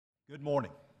Good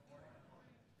morning.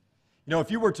 You know,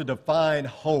 if you were to define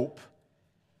hope,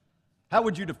 how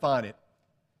would you define it?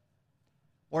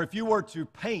 Or if you were to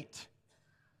paint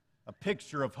a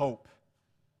picture of hope,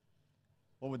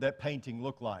 what would that painting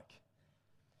look like?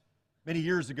 Many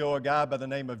years ago, a guy by the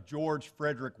name of George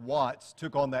Frederick Watts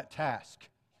took on that task.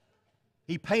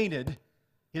 He painted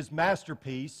his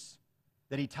masterpiece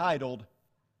that he titled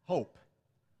Hope.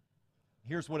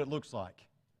 Here's what it looks like.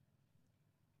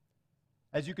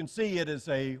 As you can see, it is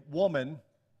a woman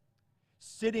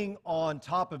sitting on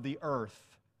top of the earth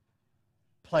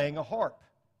playing a harp.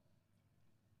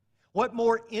 What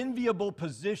more enviable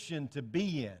position to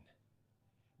be in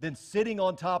than sitting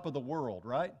on top of the world,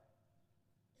 right?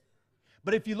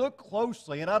 But if you look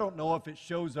closely, and I don't know if it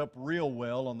shows up real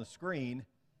well on the screen,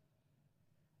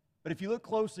 but if you look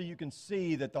closely, you can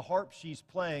see that the harp she's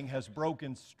playing has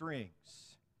broken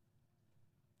strings.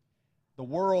 The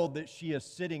world that she is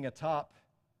sitting atop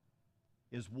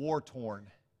is war-torn.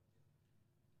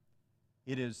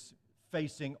 It is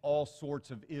facing all sorts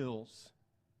of ills.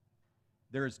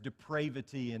 There is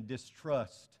depravity and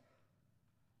distrust.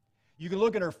 You can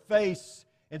look at her face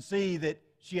and see that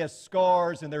she has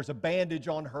scars and there's a bandage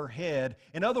on her head.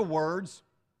 In other words,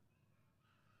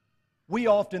 we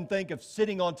often think of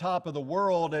sitting on top of the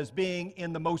world as being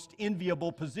in the most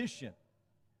enviable position.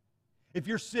 If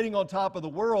you're sitting on top of the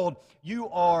world, you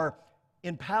are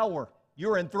in power.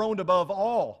 You're enthroned above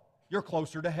all. You're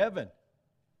closer to heaven.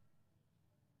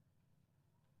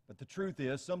 But the truth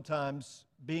is, sometimes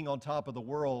being on top of the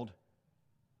world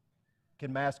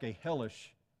can mask a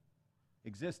hellish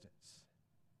existence.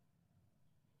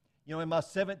 You know, in my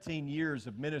 17 years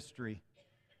of ministry,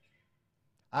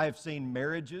 I have seen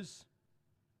marriages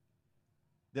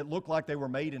that look like they were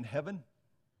made in heaven,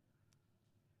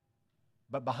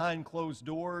 but behind closed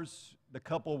doors, the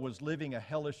couple was living a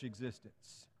hellish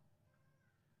existence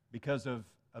because of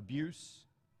abuse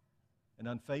and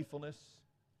unfaithfulness.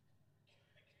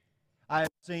 I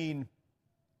have seen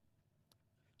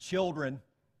children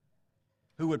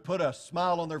who would put a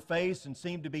smile on their face and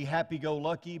seem to be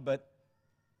happy-go-lucky, but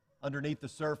underneath the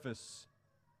surface,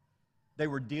 they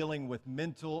were dealing with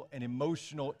mental and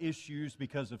emotional issues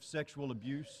because of sexual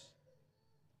abuse.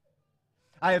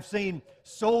 I have seen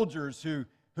soldiers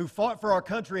who fought for our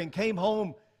country and came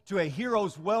home to a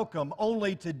hero's welcome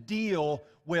only to deal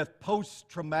with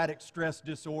post-traumatic stress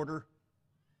disorder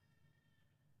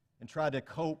and try to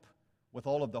cope with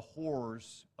all of the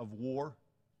horrors of war.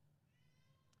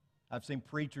 I've seen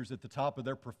preachers at the top of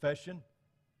their profession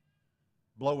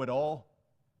blow it all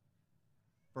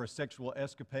for a sexual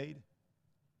escapade.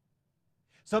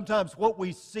 Sometimes what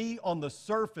we see on the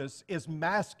surface is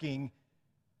masking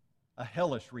a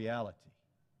hellish reality.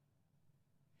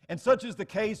 And such is the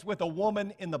case with a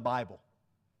woman in the Bible.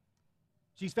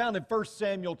 She's found in 1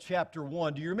 Samuel chapter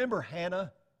 1. Do you remember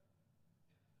Hannah?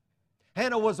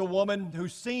 Hannah was a woman who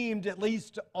seemed, at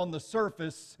least on the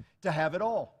surface, to have it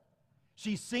all.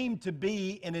 She seemed to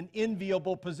be in an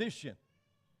enviable position.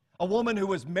 A woman who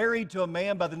was married to a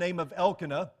man by the name of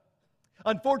Elkanah.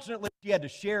 Unfortunately, she had to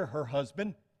share her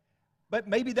husband. But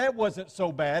maybe that wasn't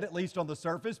so bad, at least on the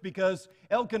surface, because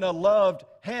Elkanah loved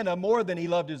Hannah more than he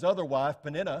loved his other wife,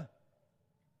 Peninnah.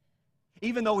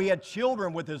 Even though he had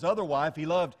children with his other wife, he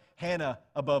loved Hannah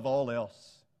above all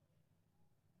else.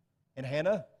 And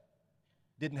Hannah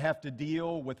didn't have to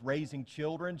deal with raising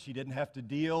children. She didn't have to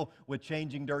deal with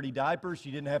changing dirty diapers. She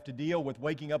didn't have to deal with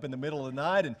waking up in the middle of the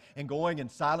night and going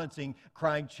and silencing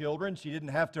crying children. She didn't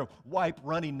have to wipe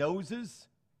runny noses.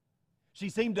 She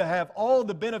seemed to have all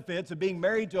the benefits of being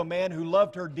married to a man who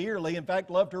loved her dearly, in fact,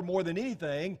 loved her more than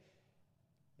anything,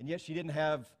 and yet she didn't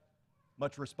have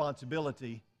much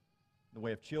responsibility in the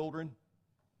way of children,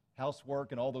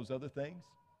 housework, and all those other things.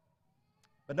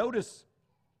 But notice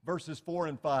verses 4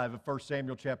 and 5 of 1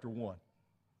 Samuel chapter 1.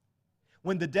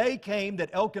 When the day came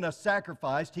that Elkanah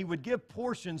sacrificed, he would give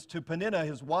portions to Peninnah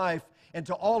his wife and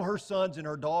to all her sons and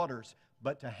her daughters.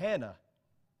 But to Hannah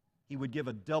he would give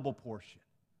a double portion,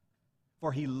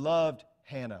 for he loved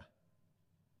Hannah.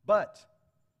 But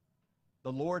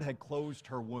the Lord had closed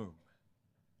her womb.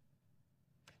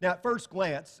 Now, at first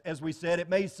glance, as we said, it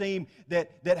may seem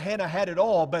that Hannah had it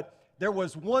all, but there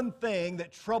was one thing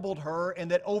that troubled her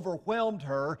and that overwhelmed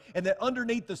her, and that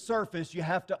underneath the surface you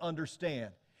have to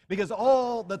understand. Because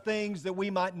all the things that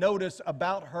we might notice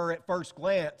about her at first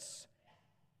glance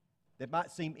that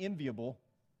might seem enviable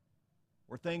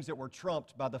were things that were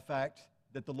trumped by the fact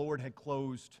that the Lord had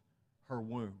closed her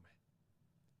womb.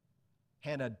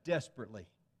 Hannah desperately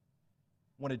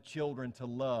wanted children to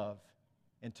love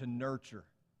and to nurture.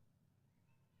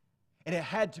 And it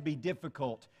had to be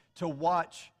difficult to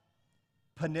watch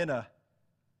Peninnah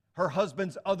her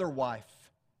husband's other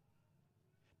wife,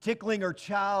 tickling her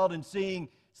child and seeing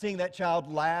that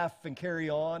child laugh and carry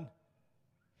on.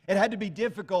 It had to be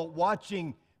difficult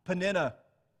watching Peninnah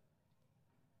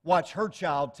watch her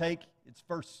child take its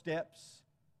first steps.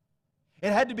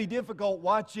 It had to be difficult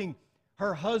watching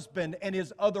her husband and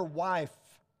his other wife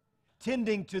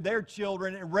tending to their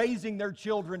children and raising their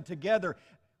children together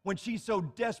when she so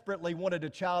desperately wanted a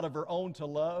child of her own to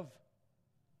love.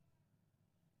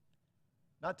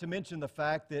 Not to mention the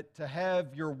fact that to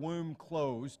have your womb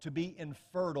closed, to be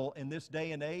infertile in this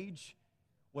day and age,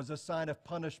 was a sign of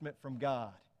punishment from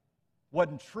God.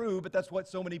 Wasn't true, but that's what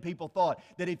so many people thought.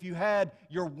 That if you had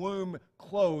your womb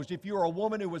closed, if you were a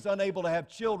woman who was unable to have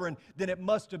children, then it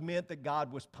must have meant that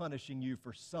God was punishing you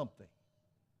for something.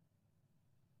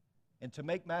 And to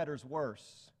make matters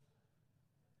worse,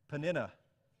 Peninnah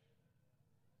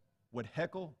would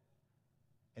heckle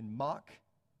and mock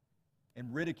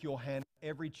and ridicule Hannah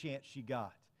every chance she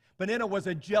got. Peninnah was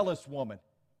a jealous woman,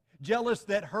 jealous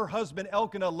that her husband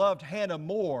Elkanah loved Hannah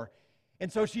more.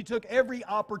 And so she took every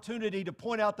opportunity to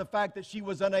point out the fact that she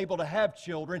was unable to have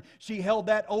children. She held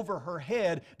that over her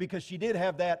head because she did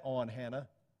have that on Hannah.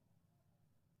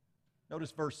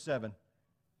 Notice verse 7.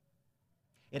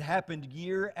 It happened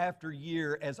year after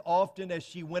year, as often as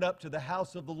she went up to the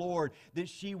house of the Lord, that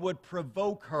she would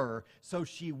provoke her, so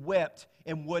she wept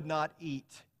and would not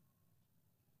eat.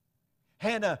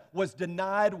 Hannah was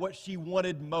denied what she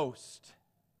wanted most.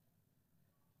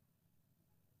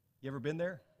 You ever been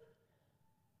there?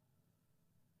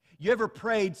 You ever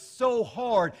prayed so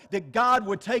hard that God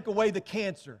would take away the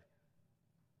cancer?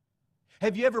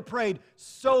 Have you ever prayed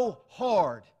so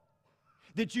hard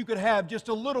that you could have just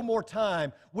a little more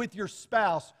time with your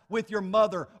spouse, with your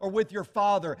mother, or with your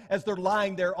father as they're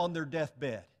lying there on their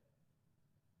deathbed?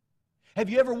 Have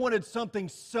you ever wanted something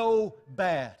so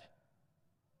bad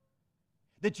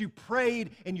that you prayed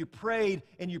and you prayed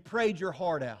and you prayed your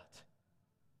heart out?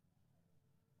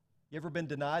 You ever been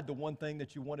denied the one thing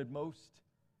that you wanted most?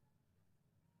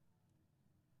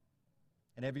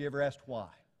 And have you ever asked why?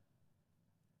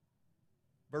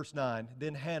 Verse 9,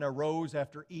 then Hannah rose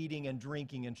after eating and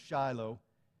drinking in Shiloh.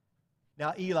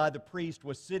 Now Eli the priest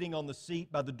was sitting on the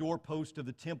seat by the doorpost of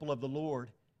the temple of the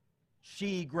Lord.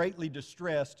 She, greatly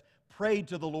distressed, prayed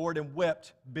to the Lord and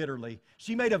wept bitterly.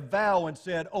 She made a vow and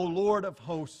said, O Lord of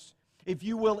hosts, if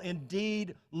you will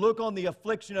indeed look on the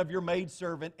affliction of your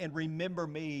maidservant and remember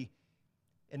me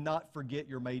and not forget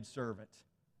your maidservant,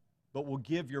 but will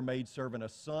give your maidservant a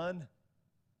son,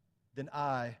 then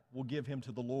I will give him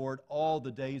to the Lord all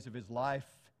the days of his life,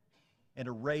 and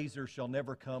a razor shall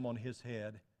never come on his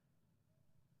head.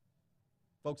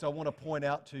 Folks, I want to point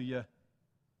out to you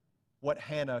what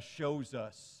Hannah shows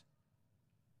us.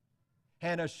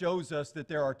 Hannah shows us that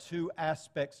there are two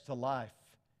aspects to life.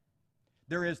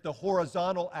 There is the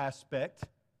horizontal aspect,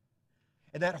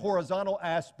 and that horizontal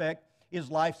aspect is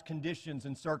life's conditions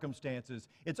and circumstances.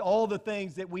 It's all the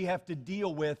things that we have to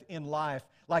deal with in life,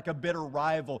 like a bitter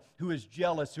rival who is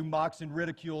jealous, who mocks and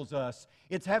ridicules us.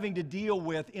 It's having to deal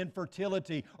with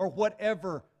infertility or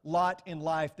whatever lot in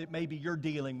life that maybe you're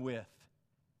dealing with.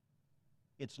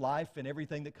 It's life and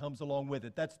everything that comes along with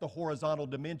it. That's the horizontal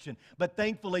dimension. But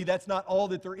thankfully, that's not all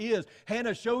that there is.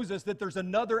 Hannah shows us that there's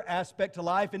another aspect to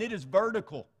life, and it is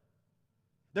vertical.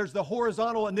 There's the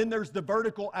horizontal, and then there's the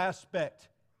vertical aspect.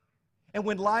 And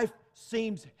when life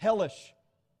seems hellish,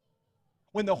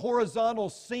 when the horizontal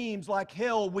seems like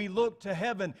hell, we look to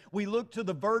heaven. We look to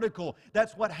the vertical.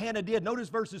 That's what Hannah did. Notice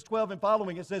verses 12 and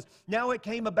following. It says, now it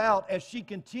came about as she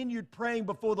continued praying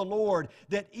before the Lord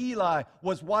that Eli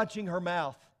was watching her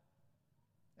mouth.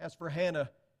 As for Hannah,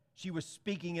 she was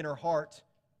speaking in her heart.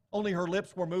 Only her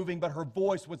lips were moving, but her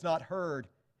voice was not heard.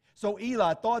 So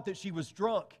Eli thought that she was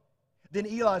drunk. Then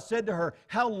Eli said to her,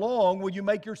 how long will you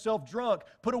make yourself drunk?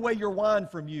 Put away your wine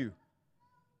from you.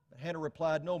 But Hannah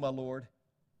replied, no, my Lord.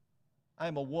 I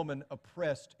am a woman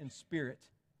oppressed in spirit.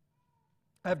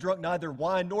 I have drunk neither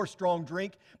wine nor strong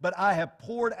drink, but I have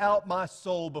poured out my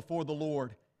soul before the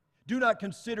Lord. Do not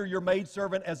consider your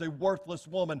maidservant as a worthless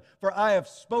woman, for I have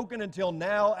spoken until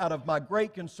now out of my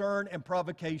great concern and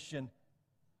provocation.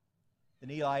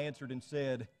 Then Eli answered and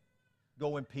said,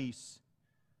 go in peace.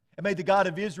 And may the God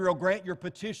of Israel grant your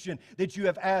petition that you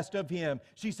have asked of him.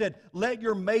 She said, let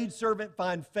your maidservant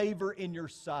find favor in your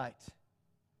sight.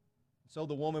 So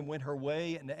the woman went her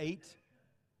way and ate,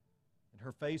 and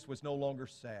her face was no longer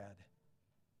sad.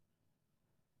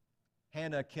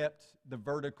 Hannah kept the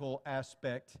vertical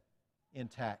aspect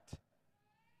intact.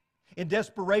 In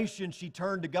desperation, she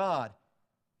turned to God.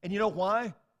 And you know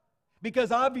why?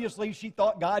 Because obviously she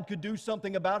thought God could do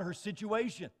something about her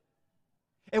situation.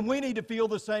 And we need to feel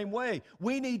the same way.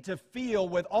 We need to feel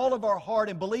with all of our heart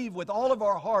and believe with all of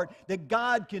our heart that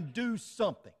God can do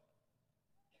something.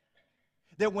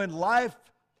 That when life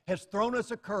has thrown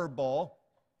us a curveball,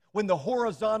 when the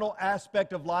horizontal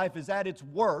aspect of life is at its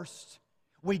worst,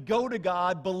 we go to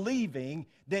God believing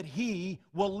that He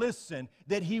will listen,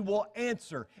 that He will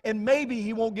answer. And maybe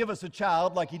He won't give us a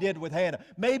child like He did with Hannah.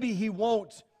 Maybe He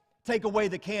won't take away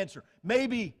the cancer.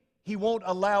 Maybe He won't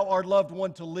allow our loved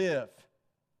one to live.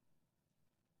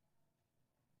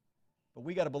 But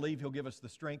we got to believe He'll give us the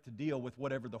strength to deal with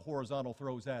whatever the horizontal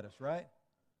throws at us, right?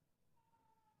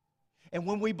 And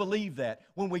when we believe that,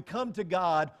 when we come to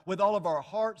God with all of our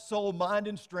heart, soul, mind,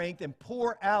 and strength and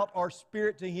pour out our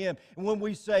spirit to Him, and when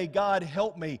we say, God,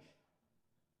 help me,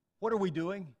 what are we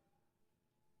doing?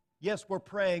 Yes, we're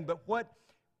praying, but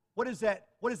what is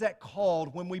that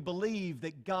called when we believe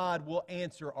that God will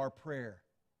answer our prayer?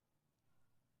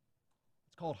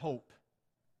 It's called hope.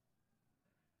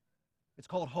 It's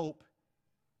called hope.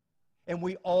 And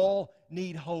we all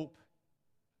need hope.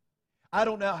 I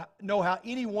don't know how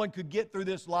anyone could get through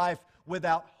this life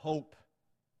without hope.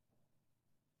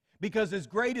 Because as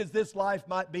great as this life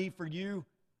might be for you,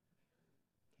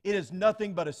 it is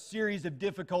nothing but a series of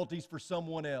difficulties for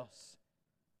someone else.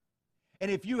 And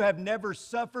if you have never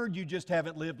suffered, you just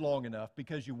haven't lived long enough,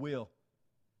 because you will.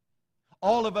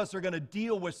 All of us are going to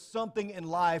deal with something in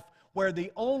life where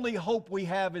the only hope we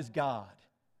have is God.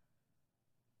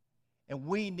 And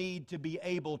we need to be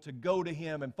able to go to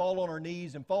Him and fall on our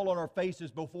knees and fall on our faces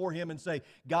before Him and say,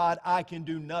 God, I can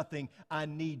do nothing. I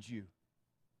need You.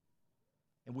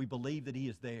 And we believe that He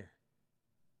is there.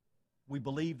 We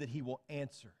believe that He will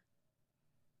answer.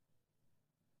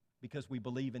 Because we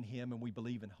believe in Him and we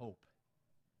believe in hope.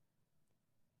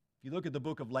 If you look at the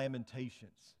book of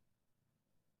Lamentations,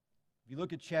 if you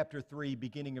look at chapter 3,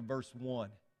 beginning in verse 1,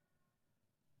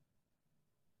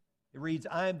 it reads,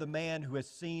 I am the man who has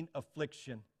seen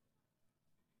affliction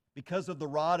because of the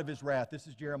rod of His wrath. This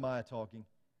is Jeremiah talking.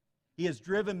 He has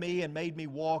driven me and made me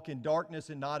walk in darkness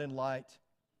and not in light.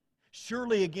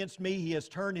 Surely against me He has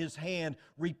turned His hand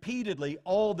repeatedly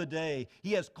all the day.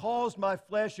 He has caused my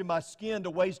flesh and my skin to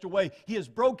waste away. He has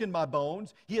broken my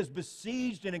bones. He has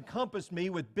besieged and encompassed me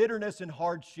with bitterness and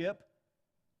hardship.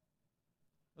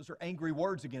 Those are angry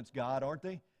words against God, aren't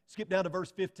they? Skip down to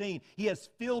verse 15. He has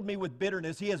filled me with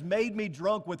bitterness. He has made me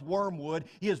drunk with wormwood.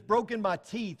 He has broken my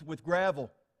teeth with gravel.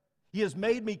 He has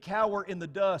made me cower in the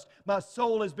dust. My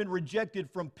soul has been rejected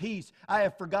from peace. I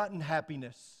have forgotten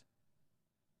happiness.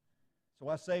 So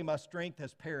I say, my strength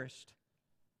has perished,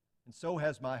 and so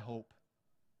has my hope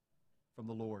from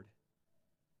the Lord.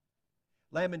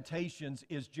 Lamentations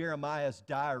is Jeremiah's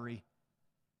diary.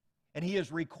 And he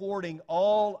is recording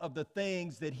all of the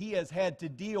things that he has had to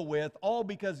deal with, all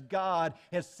because God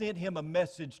has sent him a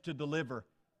message to deliver.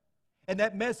 And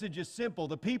that message is simple.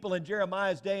 The people in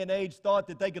Jeremiah's day and age thought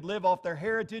that they could live off their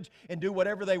heritage and do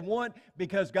whatever they want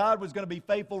because God was going to be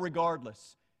faithful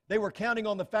regardless. They were counting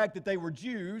on the fact that they were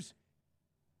Jews,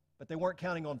 but they weren't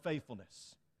counting on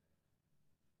faithfulness.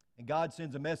 And God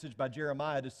sends a message by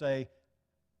Jeremiah to say,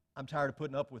 I'm tired of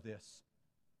putting up with this.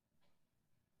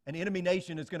 An enemy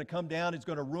nation is going to come down, it's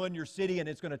going to ruin your city, and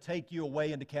it's going to take you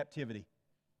away into captivity.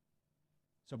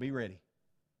 So be ready.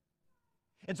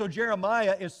 And so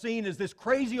Jeremiah is seen as this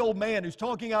crazy old man who's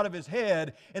talking out of his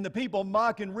head, and the people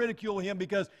mock and ridicule him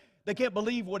because they can't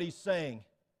believe what he's saying.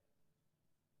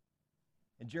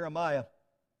 And Jeremiah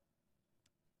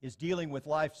is dealing with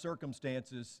life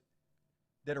circumstances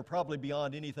that are probably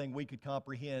beyond anything we could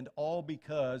comprehend, all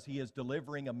because he is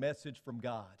delivering a message from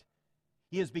God.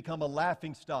 He has become a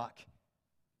laughing stock.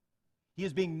 He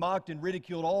is being mocked and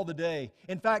ridiculed all the day.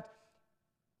 In fact,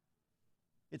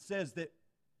 it says that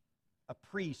a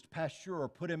priest,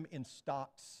 Pashur, put him in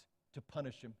stocks to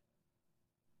punish him.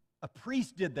 A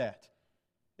priest did that.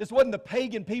 This wasn't the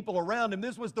pagan people around him.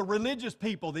 This was the religious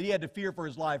people that he had to fear for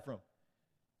his life from.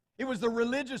 It was the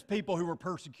religious people who were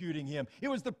persecuting him. It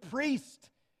was the priest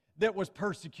that was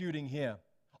persecuting him.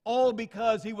 All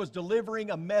because he was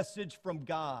delivering a message from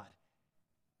God.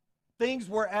 Things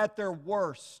were at their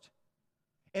worst.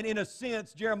 And in a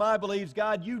sense, Jeremiah believes,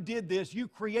 God, you did this, you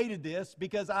created this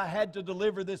because I had to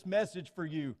deliver this message for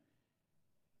you.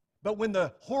 But when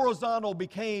the horizontal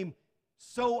became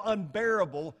so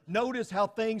unbearable, notice how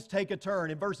things take a turn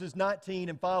in verses 19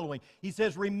 and following. He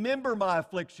says, remember my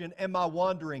affliction and my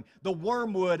wandering, the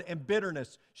wormwood and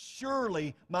bitterness.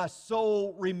 Surely my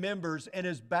soul remembers and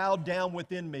is bowed down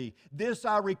within me. This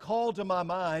I recall to my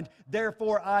mind,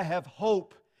 therefore I have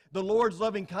hope. The Lord's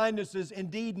loving kindnesses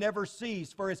indeed never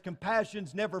cease, for His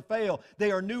compassions never fail. They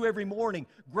are new every morning.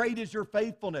 Great is your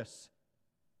faithfulness.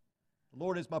 The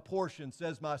Lord is my portion,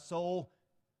 says my soul.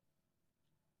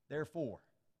 Therefore,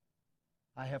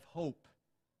 I have hope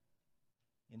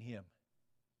in Him.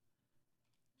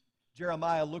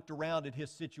 Jeremiah looked around at his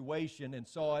situation and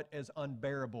saw it as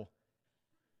unbearable.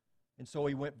 And so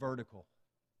he went vertical.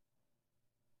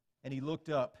 And he looked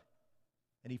up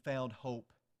and he found hope.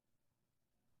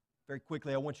 Very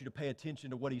quickly, I want you to pay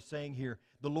attention to what he's saying here.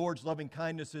 The Lord's loving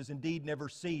kindnesses indeed never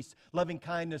cease. Loving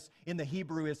kindness in the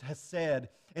Hebrew is hesed,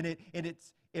 and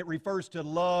it refers to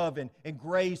love and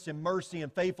grace and mercy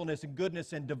and faithfulness and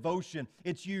goodness and devotion.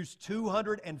 It's used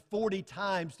 240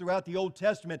 times throughout the Old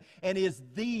Testament and is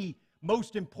the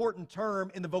most important term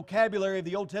in the vocabulary of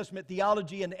the Old Testament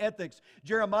theology and ethics.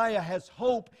 Jeremiah has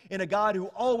hope in a God who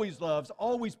always loves,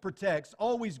 always protects,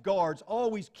 always guards,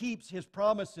 always keeps His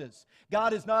promises.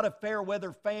 God is not a fair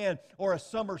weather fan or a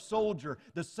summer soldier.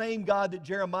 The same God that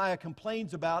Jeremiah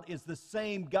complains about is the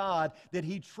same God that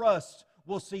he trusts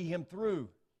will see him through.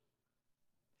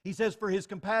 He says, for His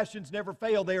compassions never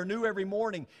fail. They are new every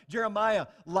morning. Jeremiah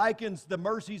likens the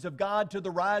mercies of God to the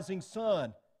rising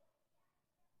sun.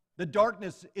 The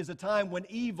darkness is a time when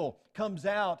evil comes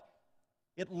out.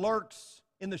 It lurks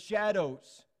in the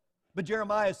shadows. But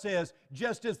Jeremiah says,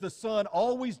 just as the sun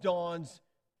always dawns,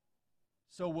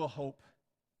 so will hope.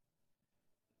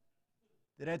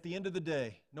 That at the end of the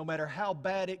day, no matter how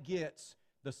bad it gets,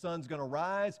 the sun's going to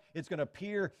rise. It's going to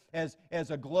appear as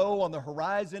a glow on the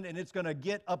horizon, and it's going to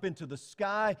get up into the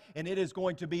sky, and it is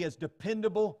going to be as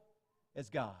dependable as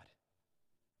God.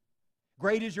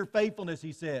 Great is your faithfulness,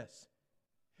 he says.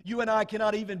 You and I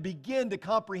cannot even begin to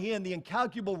comprehend the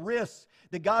incalculable risks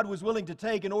that God was willing to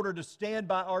take in order to stand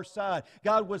by our side.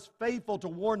 God was faithful to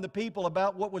warn the people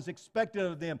about what was expected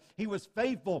of them. He was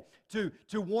faithful to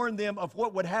warn them of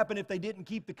what would happen if they didn't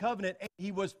keep the covenant. And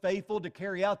He was faithful to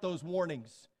carry out those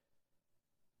warnings.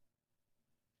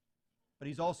 But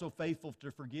He's also faithful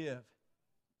to forgive.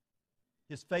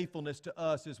 His faithfulness to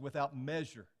us is without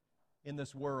measure in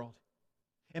this world.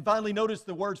 And finally, notice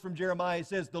the words from Jeremiah. It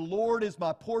says, the Lord is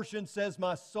my portion, says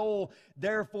my soul,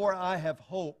 therefore I have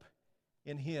hope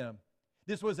in Him.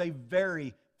 This was a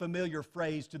very familiar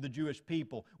phrase to the Jewish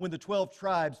people. When the 12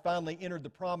 tribes finally entered the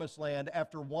Promised Land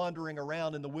after wandering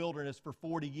around in the wilderness for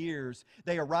 40 years,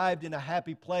 they arrived in a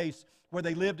happy place where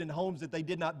they lived in homes that they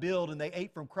did not build and they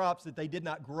ate from crops that they did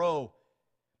not grow.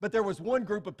 But there was one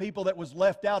group of people that was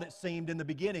left out, it seemed, in the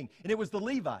beginning, and it was the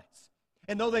Levites.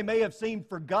 And though they may have seemed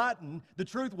forgotten, the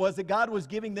truth was that God was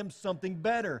giving them something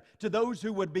better. To those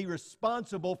who would be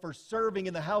responsible for serving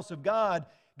in the house of God,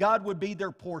 God would be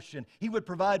their portion. He would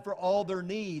provide for all their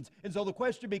needs. And so the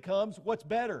question becomes, what's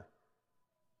better?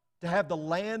 To have the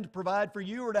land provide for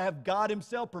you or to have God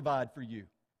Himself provide for you?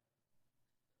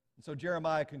 And so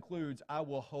Jeremiah concludes, I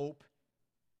will hope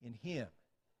in Him.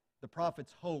 The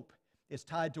prophet's hope is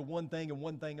tied to one thing and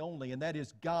one thing only, and that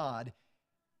is God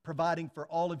providing for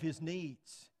all of his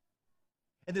needs.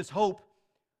 And this hope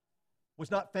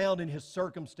was not found in his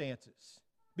circumstances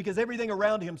because everything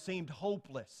around him seemed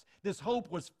hopeless. This hope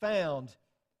was found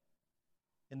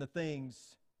in the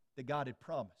things that God had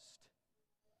promised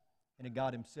and in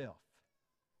God Himself.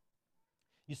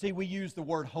 You see, we use the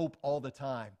word hope all the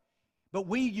time, but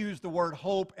we use the word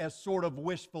hope as sort of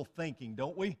wishful thinking,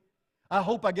 don't we? I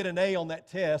hope I get an A on that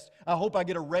test. I hope I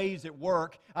get a raise at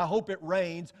work. I hope it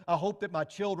rains. I hope that my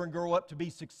children grow up to be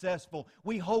successful.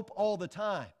 We hope all the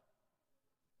time.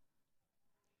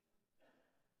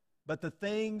 But the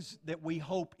things that we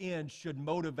hope in should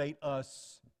motivate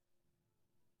us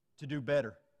to do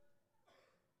better,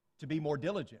 to be more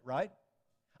diligent, right?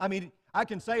 I mean, I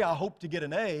can say I hope to get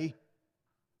an A,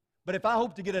 but if I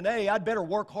hope to get an A, I'd better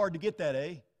work hard to get that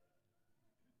A.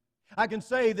 I can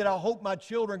say that I hope my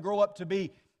children grow up to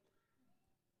be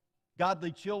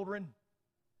godly children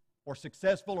or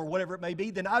successful or whatever it may be,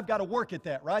 then I've got to work at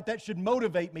that, right? That should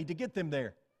motivate me to get them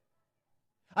there.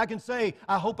 I can say,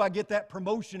 I hope I get that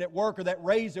promotion at work or that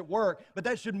raise at work, but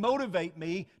that should motivate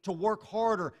me to work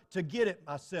harder to get it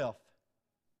myself.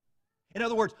 In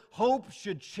other words, hope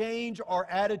should change our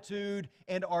attitude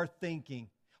and our thinking.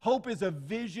 Hope is a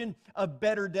vision of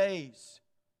better days.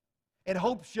 And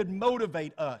hope should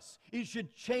motivate us. It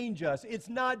should change us. It's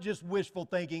not just wishful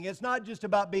thinking. It's not just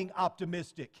about being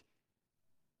optimistic.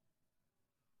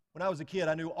 When I was a kid,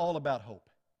 I knew all about hope.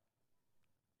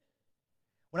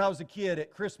 When I was a kid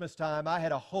at Christmas time, I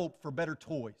had a hope for better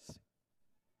toys.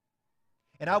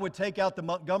 And I would take out the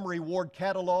Montgomery Ward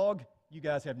catalog. You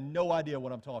guys have no idea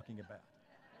what I'm talking about.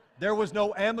 There was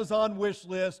no Amazon wish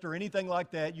list or anything like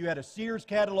that. You had a Sears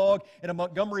catalog and a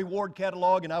Montgomery Ward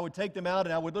catalog, and I would take them out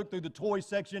and I would look through the toy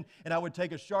section and I would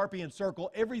take a Sharpie and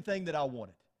circle everything that I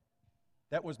wanted.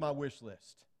 That was my wish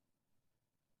list.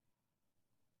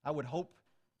 I would hope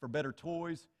for better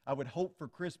toys. I would hope for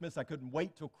Christmas. I couldn't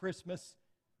wait till Christmas.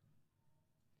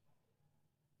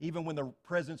 Even when the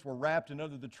presents were wrapped and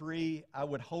under the tree, I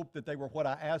would hope that they were what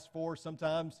I asked for.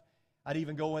 Sometimes I'd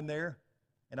even go in there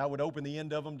and I would open the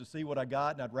end of them to see what I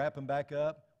got, and I'd wrap them back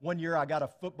up. One year I got a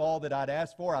football that I'd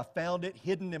asked for. I found it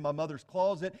hidden in my mother's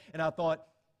closet, and I thought,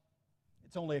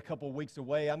 it's only a couple of weeks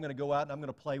away. I'm going to go out and I'm going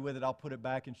to play with it. I'll put it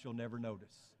back and she'll never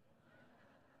notice.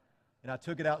 And I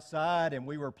took it outside and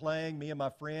we were playing, me and my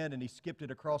friend, and he skipped it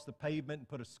across the pavement and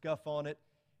put a scuff on it.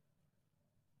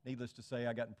 Needless to say,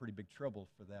 I got in pretty big trouble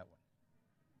for that one.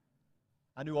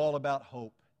 I knew all about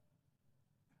hope.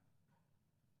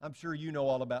 I'm sure you know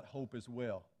all about hope as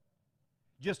well.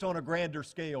 Just on a grander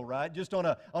scale, right? Just on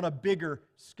a bigger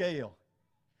scale.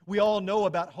 We all know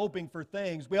about hoping for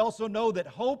things. We also know that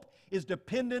hope is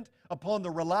dependent upon the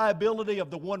reliability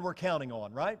of the one we're counting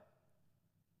on, right?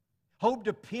 Hope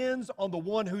depends on the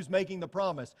one who's making the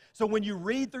promise. So when you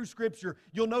read through Scripture,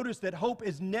 you'll notice that hope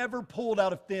is never pulled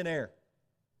out of thin air.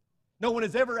 No one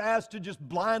is ever asked to just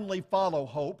blindly follow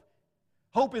hope.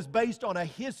 Hope is based on a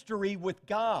history with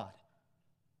God.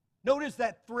 Notice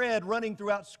that thread running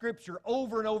throughout Scripture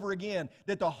over and over again,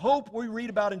 that the hope we read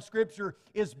about in Scripture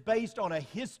is based on a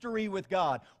history with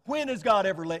God. When has God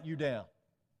ever let you down?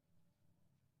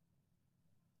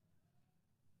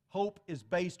 Hope is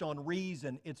based on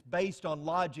reason. It's based on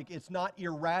logic. It's not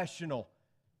irrational.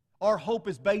 Our hope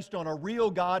is based on a real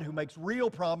God who makes real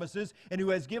promises and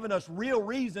who has given us real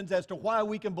reasons as to why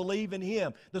we can believe in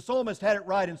Him. The psalmist had it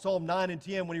right in Psalm 9 and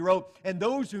 10 when he wrote, "And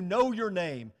those who know your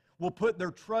name will put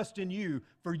their trust in you,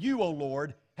 for you, O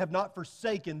Lord, have not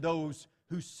forsaken those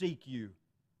who seek you."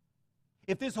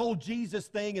 If this whole Jesus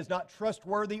thing is not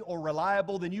trustworthy or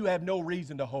reliable, then you have no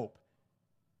reason to hope.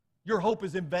 Your hope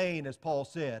is in vain, as Paul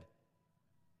said.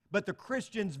 But the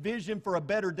Christian's vision for a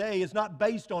better day is not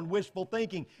based on wishful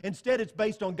thinking. Instead, it's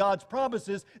based on God's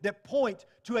promises that point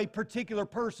to a particular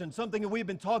person, something that we've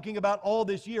been talking about all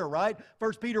this year, right?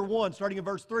 1 Peter 1, starting in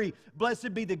verse 3,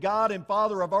 "Blessed be the God and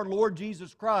Father of our Lord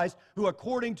Jesus Christ, who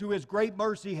according to His great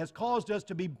mercy has caused us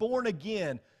to be born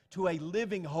again to a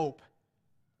living hope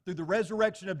through the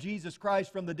resurrection of Jesus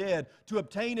Christ from the dead, to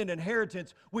obtain an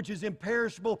inheritance which is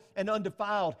imperishable and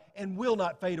undefiled and will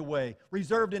not fade away,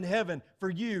 reserved in heaven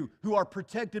for you who are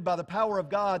protected by the power of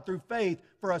God through faith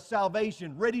for a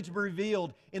salvation ready to be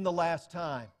revealed in the last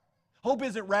time." Hope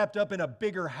isn't wrapped up in a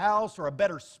bigger house or a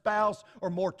better spouse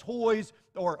or more toys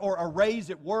or a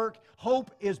raise at work. Hope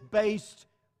is based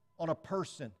on a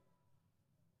person.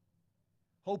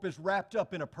 Hope is wrapped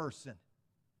up in a person.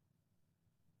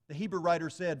 The Hebrew writer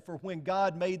said, "For when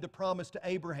God made the promise to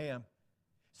Abraham,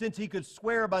 since He could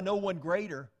swear by no one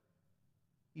greater,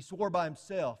 He swore by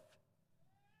Himself,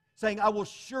 saying, 'I will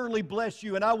surely bless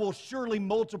you and I will surely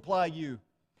multiply you.'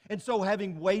 And so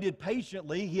having waited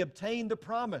patiently, He obtained the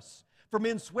promise. For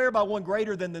men swear by one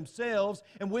greater than themselves,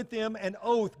 and with them an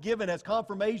oath given as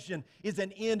confirmation is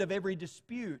an end of every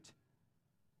dispute.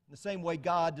 In the same way,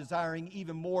 God, desiring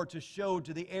even more to show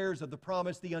to the heirs of the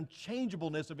promise the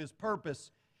unchangeableness of His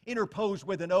purpose, interposed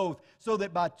with an oath, so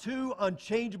that by two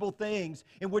unchangeable things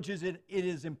in which it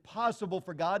is impossible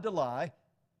for God to lie,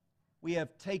 we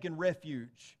have taken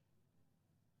refuge."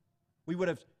 We would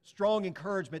have strong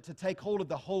encouragement to take hold of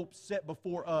the hope set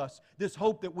before us, this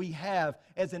hope that we have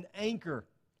as an anchor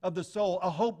of the soul, a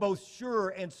hope both sure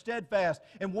and steadfast,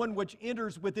 and one which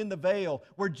enters within the veil,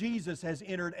 where Jesus has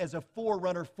entered as a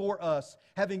forerunner for us,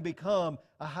 having become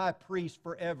a high priest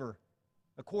forever,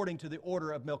 according to the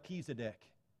order of Melchizedek.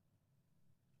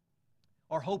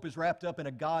 Our hope is wrapped up in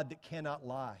a God that cannot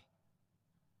lie.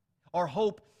 Our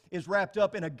hope is wrapped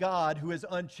up in a God who is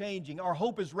unchanging. Our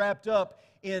hope is wrapped up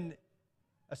in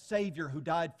a Savior who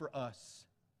died for us.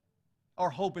 Our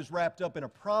hope is wrapped up in a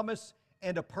promise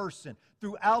and a person.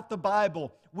 Throughout the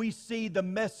Bible, we see the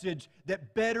message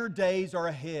that better days are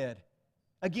ahead.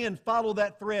 Again, follow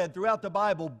that thread throughout the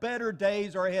Bible. Better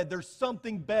days are ahead. There's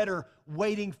something better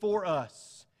waiting for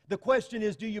us. The question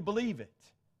is, do you believe it?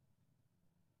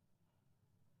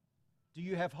 Do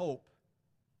you have hope?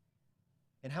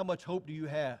 And how much hope do you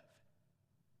have?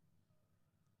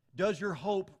 Does your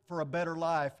hope for a better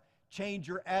life change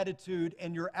your attitude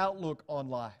and your outlook on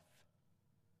life?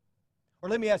 Or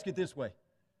let me ask it this way.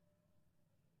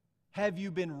 Have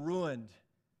you been ruined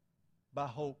by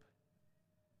hope?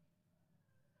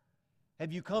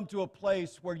 Have you come to a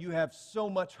place where you have so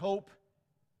much hope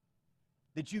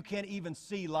that you can't even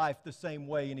see life the same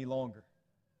way any longer?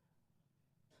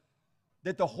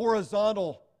 That the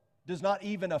horizontal does not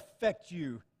even affect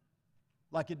you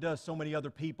like it does so many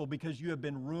other people because you have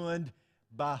been ruined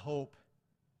by hope.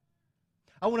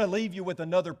 I want to leave you with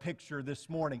another picture this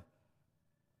morning.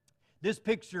 This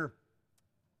picture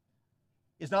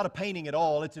is not a painting at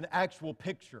all. It's an actual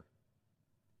picture.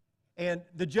 And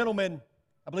the gentleman,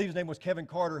 I believe his name was Kevin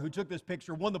Carter, who took this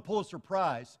picture, won the Pulitzer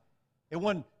Prize. It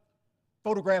won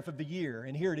Photograph of the Year,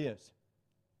 and here it is.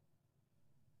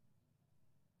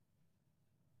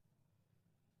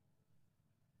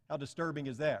 How disturbing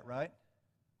is that, right?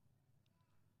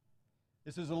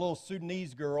 This is a little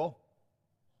Sudanese girl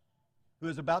who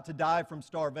is about to die from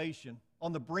starvation,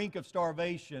 on the brink of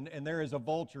starvation, and there is a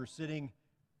vulture sitting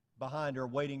behind her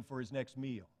waiting for his next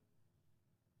meal.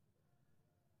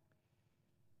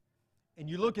 And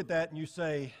you look at that and you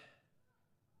say,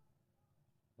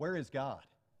 where is God?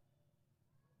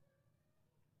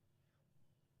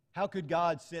 How could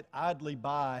God sit idly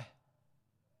by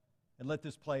and let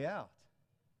this play out?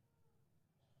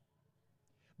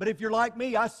 But if you're like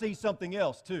me, I see something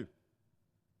else too.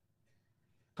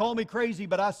 Call me crazy,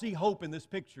 but I see hope in this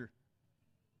picture.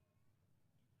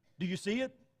 Do you see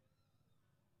it?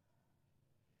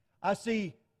 I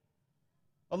see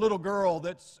a little girl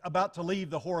that's about to leave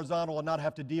the horizontal and not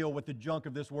have to deal with the junk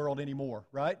of this world anymore,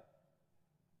 right?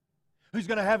 Who's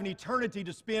going to have an eternity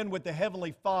to spend with the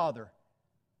Heavenly Father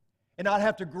and not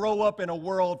have to grow up in a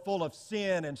world full of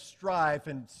sin and strife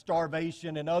and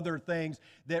starvation and other things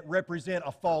that represent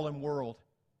a fallen world.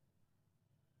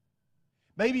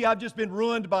 Maybe I've just been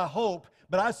ruined by hope,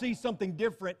 but I see something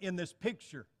different in this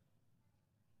picture.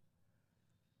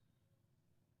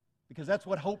 Because that's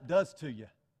what hope does to you.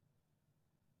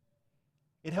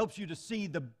 It helps you to see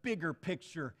the bigger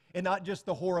picture and not just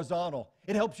the horizontal.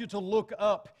 It helps you to look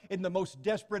up in the most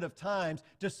desperate of times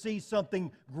to see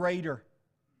something greater.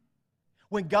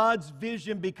 When God's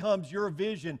vision becomes your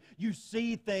vision, you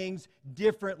see things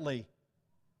differently.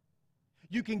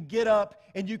 You can get up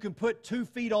and you can put 2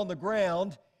 feet on the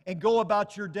ground and go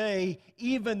about your day,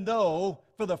 even though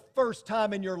for the first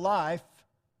time in your life,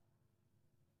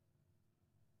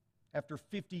 after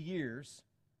 50 years,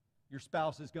 your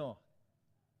spouse is gone.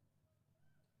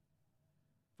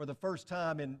 For the first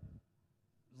time in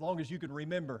as long as you can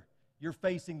remember, you're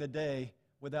facing the day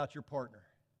without your partner,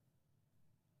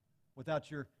 without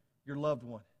your loved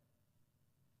one.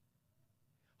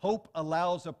 Hope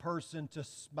allows a person to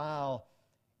smile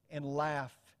and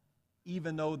laugh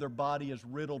even though their body is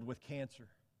riddled with cancer.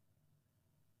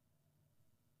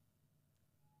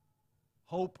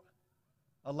 Hope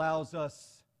allows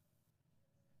us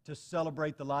to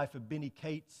celebrate the life of Benny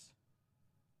Cates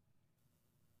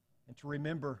and to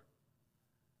remember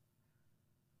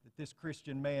that this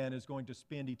Christian man is going to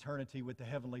spend eternity with the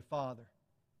Heavenly Father.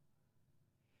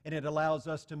 And it allows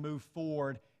us to move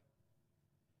forward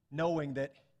knowing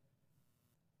that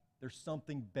there's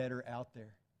something better out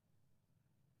there.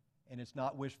 And it's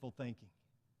not wishful thinking.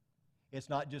 It's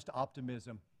not just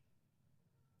optimism.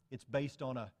 It's based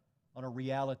on a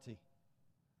reality.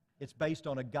 It's based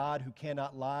on a God who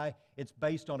cannot lie. It's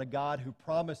based on a God who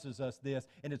promises us this.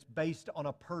 And it's based on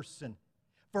a person.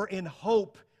 For in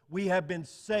hope we have been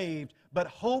saved. But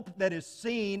hope that is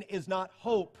seen is not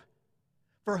hope.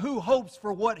 For who hopes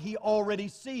for what he already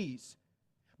sees?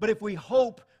 But if we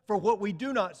hope for what we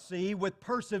do not see, with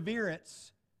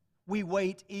perseverance, we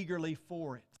wait eagerly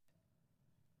for it.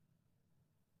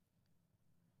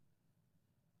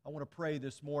 I want to pray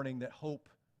this morning that hope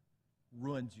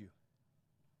ruins you.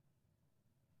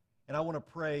 And I want to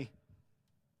pray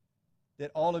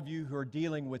that all of you who are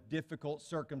dealing with difficult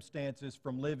circumstances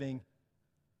from living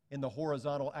in the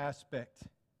horizontal aspect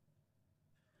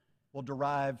will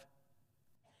derive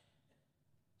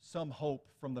some hope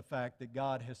from the fact that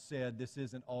God has said this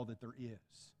isn't all that there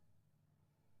is.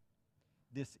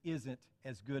 This isn't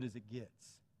as good as it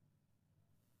gets.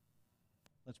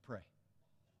 Let's pray.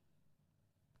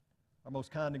 Our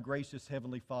most kind and gracious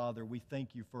Heavenly Father, we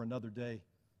thank you for another day.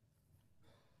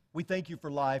 We thank you for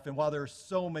life, and while there are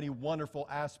so many wonderful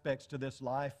aspects to this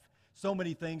life, so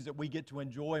many things that we get to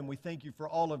enjoy, and we thank you for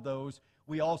all of those,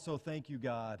 we also thank you,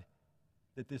 God,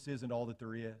 that this isn't all that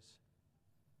there is.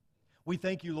 We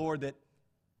thank you, Lord, that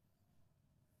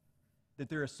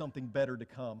there is something better to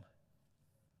come.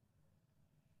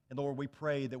 And Lord, we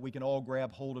pray that we can all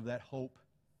grab hold of that hope.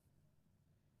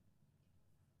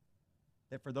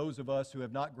 That for those of us who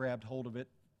have not grabbed hold of it,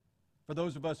 for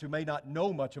those of us who may not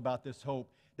know much about this hope,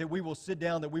 that we will sit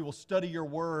down, that we will study your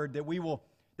word, that we will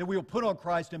put on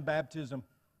Christ in baptism,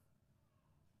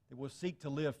 that we'll seek to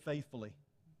live faithfully,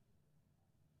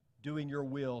 doing your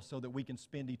will so that we can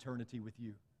spend eternity with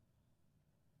you.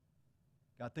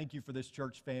 God, thank you for this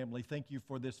church family. Thank you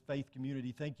for this faith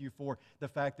community. Thank you for the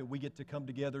fact that we get to come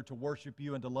together to worship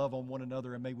you and to love on one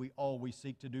another, and may we always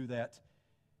seek to do that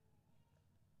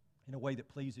in a way that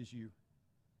pleases you.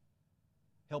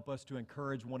 help us to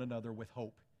encourage one another with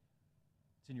hope.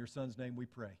 It's in your Son's name we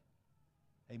pray.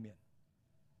 Amen.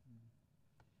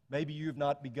 Maybe you've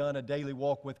not begun a daily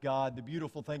walk with God. The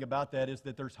beautiful thing about that is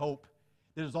that there's hope.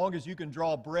 That as long as you can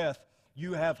draw breath,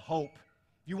 you have hope.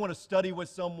 If you want to study with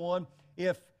someone,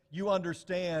 if you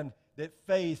understand that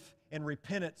faith and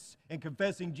repentance and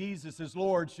confessing Jesus as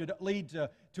Lord should lead to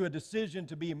a decision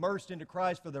to be immersed into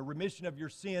Christ for the remission of your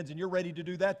sins, and you're ready to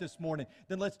do that this morning,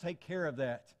 then let's take care of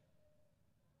that.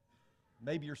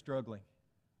 Maybe you're struggling.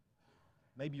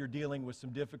 Maybe you're dealing with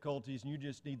some difficulties and you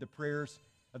just need the prayers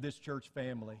of this church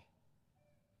family.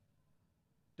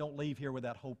 Don't leave here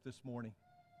without hope this morning.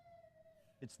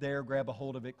 It's there. Grab a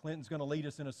hold of it. Clinton's going to lead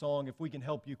us in a song. If we can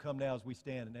help you, come now as we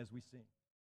stand and as we sing.